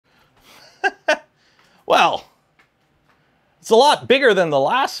Well, it's a lot bigger than the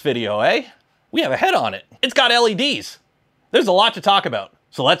last video, eh? We have a head on it. It's got LEDs. There's a lot to talk about,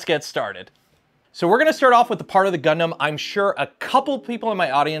 so let's get started. So we're gonna start off with the part of the Gundam I'm sure a couple people in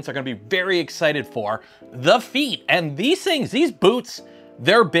my audience are gonna be very excited for, the feet. And these things, these boots,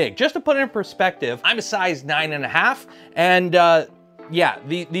 they're big. Just to put it in perspective, I'm a size 9.5, and yeah,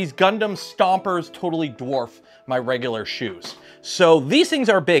 these Gundam stompers totally dwarf my regular shoes. So these things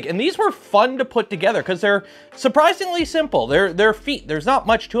are big, and these were fun to put together because they're surprisingly simple. They're feet. There's not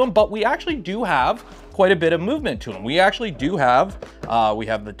much to them, but we actually do have quite a bit of movement to them. We actually do have, we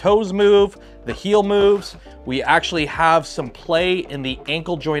have the toes move, the heel moves. We actually have some play in the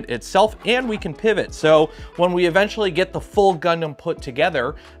ankle joint itself, and we can pivot. So when we eventually get the full Gundam put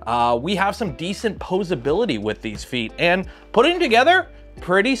together, we have some decent posability with these feet, and putting together,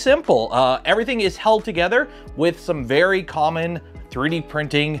 pretty simple. Everything is held together with some very common 3D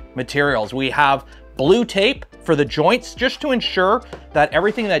printing materials. We have blue tape for the joints, just to ensure that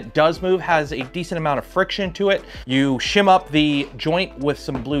everything that does move has a decent amount of friction to it. You shim up the joint with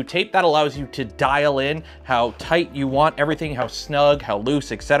some blue tape. That allows you to dial in how tight you want everything, how snug, how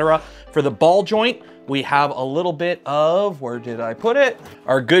loose, etc. For the ball joint, we have a little bit of, where did I put it?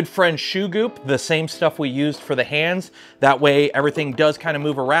 Our good friend shoe goop, the same stuff we used for the hands. That way everything does kind of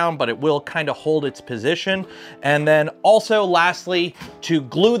move around, but it will kind of hold its position. And then also lastly, to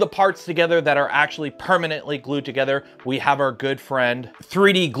glue the parts together that are actually permanently glued together, we have our good friend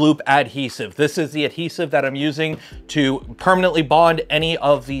 3D Gloop adhesive. This is the adhesive that I'm using to permanently bond any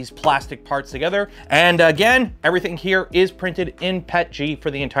of these plastic parts together. And again, everything here is printed in PETG for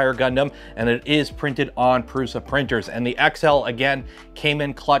the entire Gundam, and it is printed on Prusa printers. And the XL again came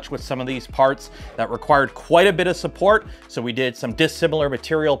in clutch with some of these parts that required quite a bit of support. So we did some dissimilar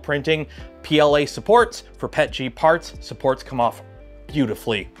material printing, PLA supports for PETG parts. Supports come off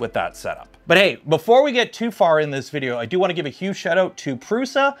beautifully with that setup. But hey, before we get too far in this video, I do want to give a huge shout out to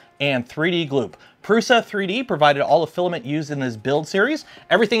Prusa and 3D Gloop. Prusa 3D provided all the filament used in this build series.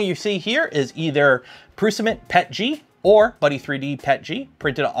 Everything you see here is either Prusament PETG or Buddy 3D PETG,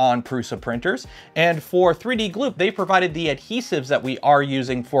 printed on Prusa printers. And for 3D Gloop, they provided the adhesives that we are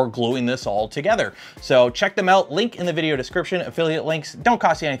using for gluing this all together. So check them out, link in the video description. Affiliate links don't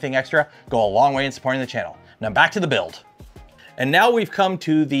cost you anything extra, go a long way in supporting the channel. Now back to the build. And now we've come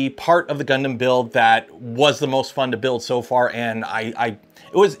to the part of the Gundam build that was the most fun to build so far, and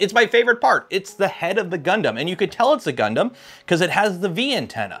it's my favorite part. It's the head of the Gundam, and you could tell it's a Gundam because it has the V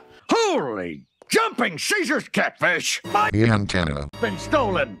antenna. Holy jumping Caesar's catfish! My antenna been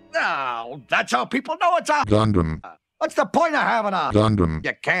stolen. Now, that's how people know it's a Gundam. What's the point of having a Gundam?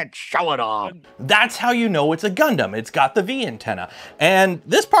 You can't show it off. That's how you know it's a Gundam. It's got the V antenna. And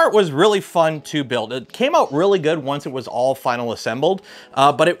this part was really fun to build. It came out really good once it was all final assembled,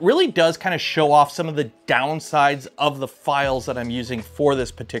 but it really does kind of show off some of the downsides of the files that I'm using for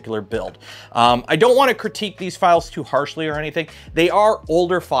this particular build. I don't want to critique these files too harshly or anything. They are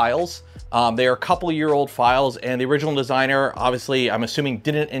older files. They are a couple-year-old files, and the original designer, obviously, I'm assuming,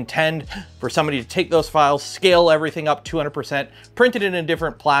 didn't intend for somebody to take those files, scale everything up 200%, print it in a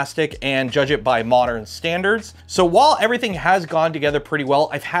different plastic, and judge it by modern standards. So while everything has gone together pretty well,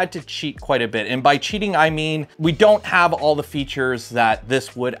 I've had to cheat quite a bit. And by cheating, I mean, we don't have all the features that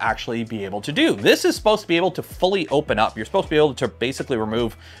this would actually be able to do. This is supposed to be able to fully open up. You're supposed to be able to basically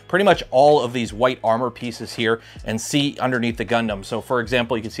remove pretty much all of these white armor pieces here and see underneath the Gundam. So for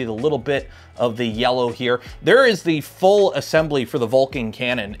example, you can see the little bit of the yellow here. There is the full assembly for the Vulcan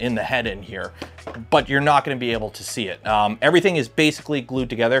cannon in the head in here, but you're not going to be able to see it. Everything is basically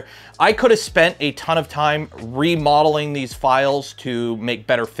glued together. I could have spent a ton of time remodeling these files to make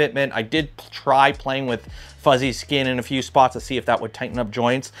better fitment. I did try playing with fuzzy skin in a few spots to see if that would tighten up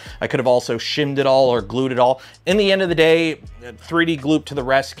joints. I could have also shimmed it all or glued it all. In the end of the day, 3D Gloop to the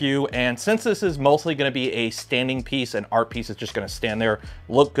rescue. And since this is mostly going to be a standing piece, an art piece is just going to stand there,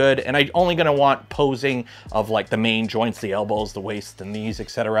 look good. And I'm only going to want posing of like the main joints, the elbows, the waist, the knees,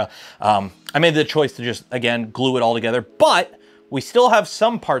 etc. I made the choice to just, again, glue it all together, but we still have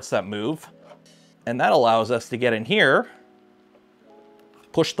some parts that move. And that allows us to get in here,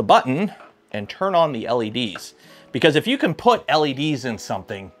 push the button, and turn on the LEDs. Because if you can put LEDs in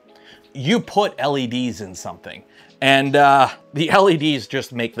something, you put LEDs in something. And the LEDs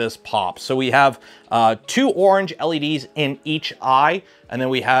just make this pop. So we have 2 orange LEDs in each eye, and then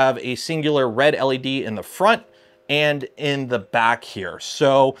we have a singular red LED in the front and in the back here.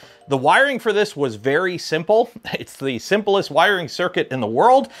 So the wiring for this was very simple. It's the simplest wiring circuit in the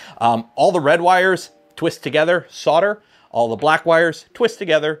world. All the red wires twist together, solder. All the black wires twist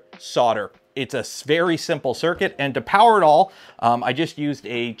together, solder. it's a very simple circuit, and to power it all, I just used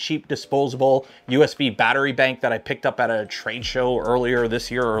a cheap disposable USB battery bank that I picked up at a trade show earlier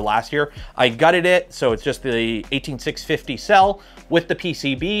this year or last year. I gutted it, so it's just the 18650 cell with the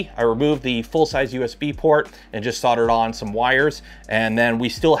PCB. I removed the full-size USB port and just soldered on some wires, and then we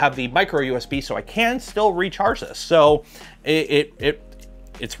still have the micro USB, so I can still recharge this. So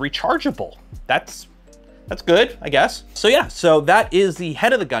it's rechargeable. That's good, I guess. So yeah, so that is the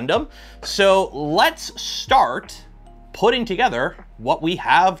head of the Gundam. So let's start putting together what we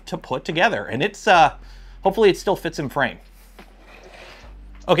have to put together. And it's, hopefully it still fits in frame.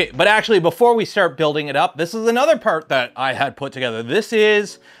 Okay, but actually before we start building it up, this is another part that I had put together. This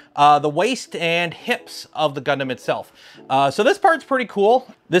is the waist and hips of the Gundam itself. So this part's pretty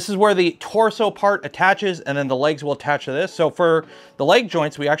cool. This is where the torso part attaches, and then the legs will attach to this. So for the leg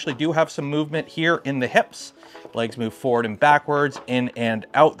joints, we actually do have some movement here in the hips. Legs move forward and backwards, in and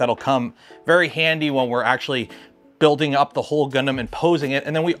out. That'll come very handy when we're actually building up the whole Gundam and posing it.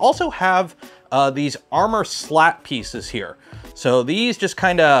 And then we also have these armor slat pieces here. So these just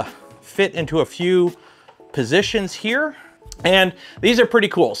kind of fit into a few positions here. And these are pretty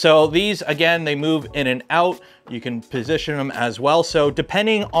cool. So these, again, they move in and out. You can position them as well. So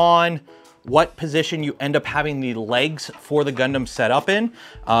depending on what position you end up having the legs for the Gundam set up in,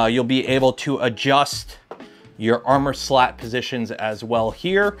 you'll be able to adjust your armor slat positions as well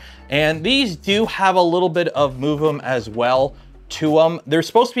here. And these do have a little bit of movement as well to them. There's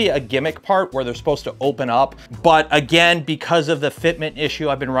supposed to be a gimmick part where they're supposed to open up, but again, because of the fitment issue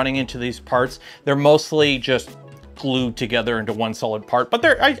I've been running into these parts, they're mostly just glued together into one solid part. But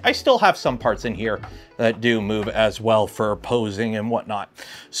I still have some parts in here that do move as well for posing and whatnot.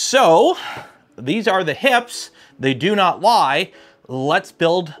 So these are the hips. They do not lie. Let's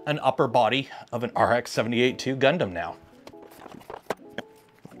build an upper body of an RX-78-2 Gundam now.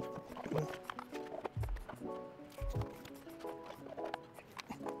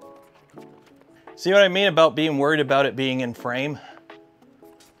 See what I mean about being worried about it being in frame?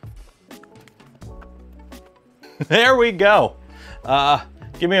 There we go.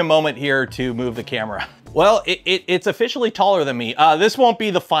 Give me a moment here to move the camera. Well, it's officially taller than me. This won't be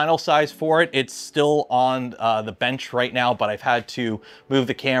the final size for it. It's still on the bench right now, but I've had to move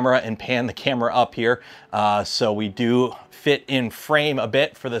the camera and pan the camera up here. So we do fit in frame a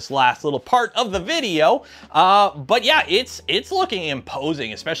bit for this last little part of the video. But yeah, it's looking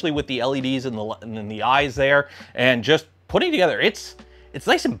imposing, especially with the LEDs and the eyes there, and just putting together, it's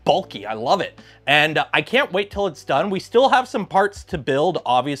nice and bulky. I love it. And I can't wait till it's done. We still have some parts to build,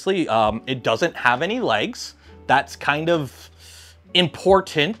 obviously. It doesn't have any legs. That's kind of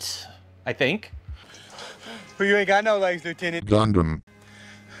important, I think. But you ain't got no legs, Lieutenant. Gundam.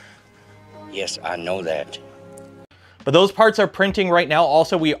 Yes, I know that. But those parts are printing right now.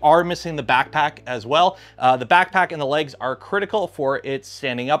 Also, we are missing the backpack as well. The backpack and the legs are critical for it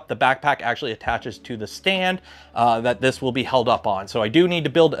standing up. The backpack actually attaches to the stand that this will be held up on. So I do need to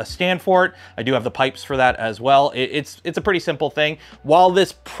build a stand for it. I do have the pipes for that as well. It's a pretty simple thing. While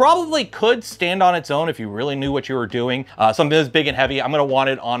this probably could stand on its own if you really knew what you were doing, something this big and heavy, I'm gonna want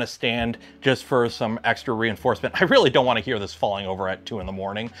it on a stand just for some extra reinforcement. I really don't want to hear this falling over at 2 in the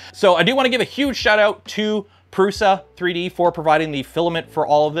morning. So I do want to give a huge shout out to Prusa 3D for providing the filament for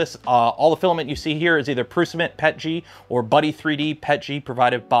all of this. All the filament you see here is either Prusament PETG or Buddy 3D PETG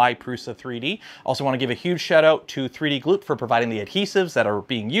provided by Prusa 3D. Also want to give a huge shout out to 3D Glute for providing the adhesives that are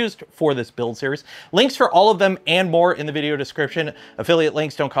being used for this build series. Links for all of them and more in the video description. Affiliate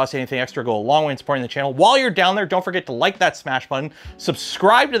links don't cost anything extra, go a long way in supporting the channel. While you're down there, don't forget to like that smash button,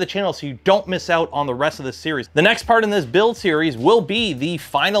 subscribe to the channel so you don't miss out on the rest of this series. The next part in this build series will be the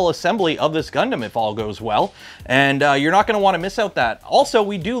final assembly of this Gundam if all goes well. And you're not going to want to miss out that. Also,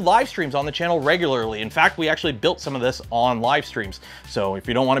 we do live streams on the channel regularly. In fact, we actually built some of this on live streams. So if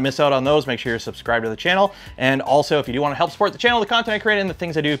you don't want to miss out on those, make sure you're subscribed to the channel. And also, if you do want to help support the channel, the content I create, and the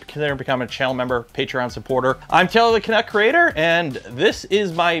things I do, consider becoming a channel member, Patreon supporter. I'm Taylor the Canuck creator, and this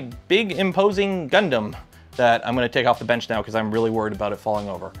is my big imposing Gundam that I'm going to take off the bench now because I'm really worried about it falling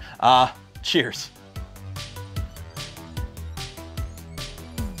over. Cheers.